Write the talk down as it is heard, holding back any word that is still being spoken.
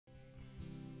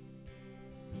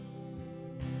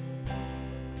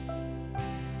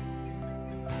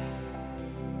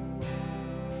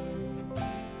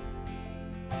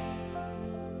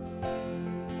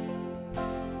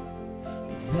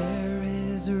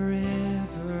is a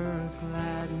river of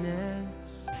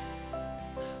gladness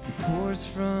that pours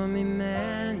from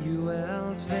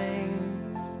Emmanuel's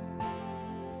veins.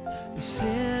 The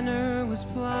sinner was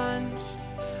plunged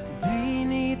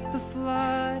beneath the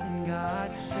flood and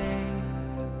got saved.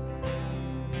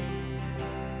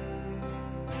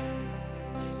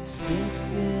 Since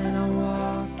then I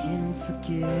walk in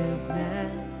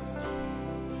forgiveness.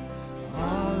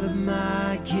 All of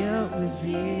my guilt was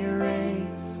erased.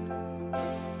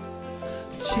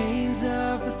 The chains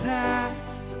of the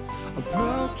past are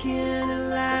broken at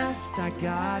last. I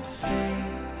got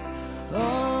saved.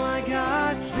 Oh, I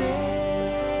got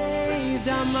saved.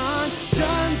 I'm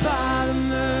undone by the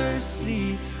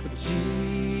mercy of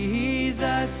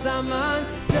Jesus. I'm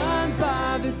undone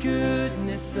by the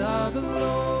goodness of the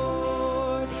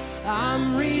Lord.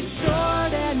 I'm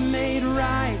restored and made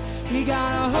right. He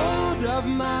got a hold of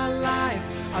my life.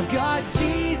 I've got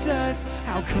Jesus.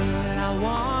 How could I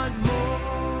want more?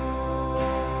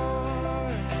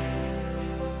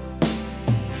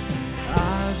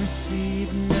 I've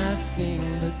received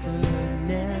nothing but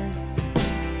goodness.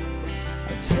 I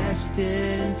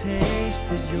tasted and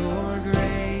tasted your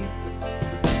grace.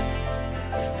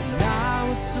 And I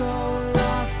was so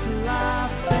lost till I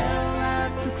fell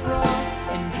at the cross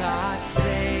and got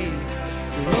saved.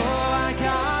 Oh, I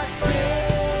got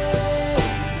saved.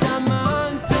 I'm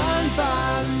undone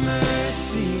by the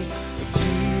mercy of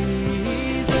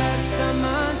Jesus. I'm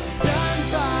undone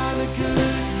by the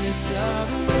goodness of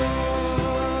the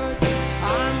Lord.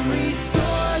 I'm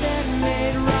restored and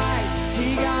made right. He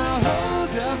got a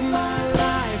hold of my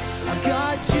life. I've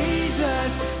got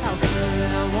Jesus. How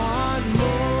could I want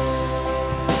more?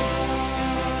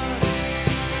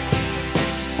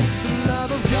 The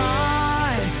love of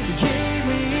God gave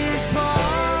me his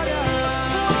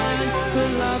pardon. The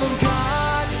love of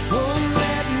God won't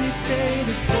let me stay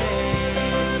the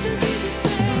same.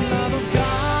 The love of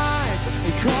God,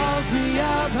 it calls me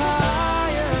up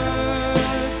higher.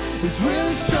 It's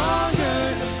really stronger.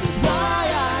 It's why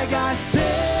I got saved.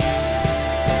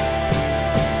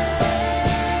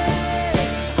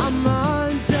 I'm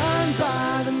undone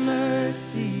by the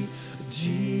mercy of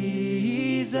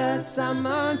Jesus. I'm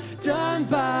undone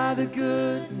by the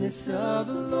goodness of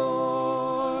the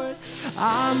Lord.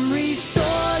 I'm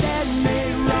restored and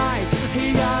made right.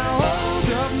 He got a hold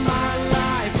of my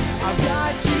life. I've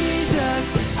got Jesus.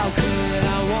 How could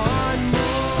I want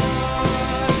more?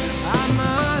 I'm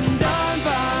undone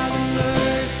by the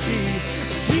mercy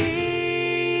of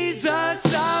Jesus.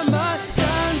 I'm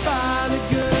undone by the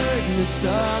goodness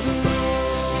of the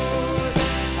Lord.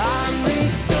 I'm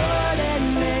restored and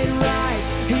made right.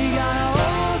 He got a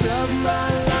hold of my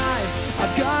life.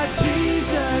 I've got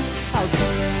Jesus. How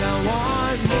could I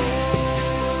want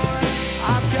more?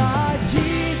 I've got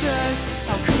Jesus.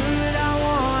 How could I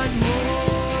want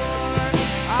more?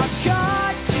 I've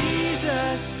got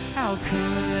Jesus. How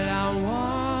could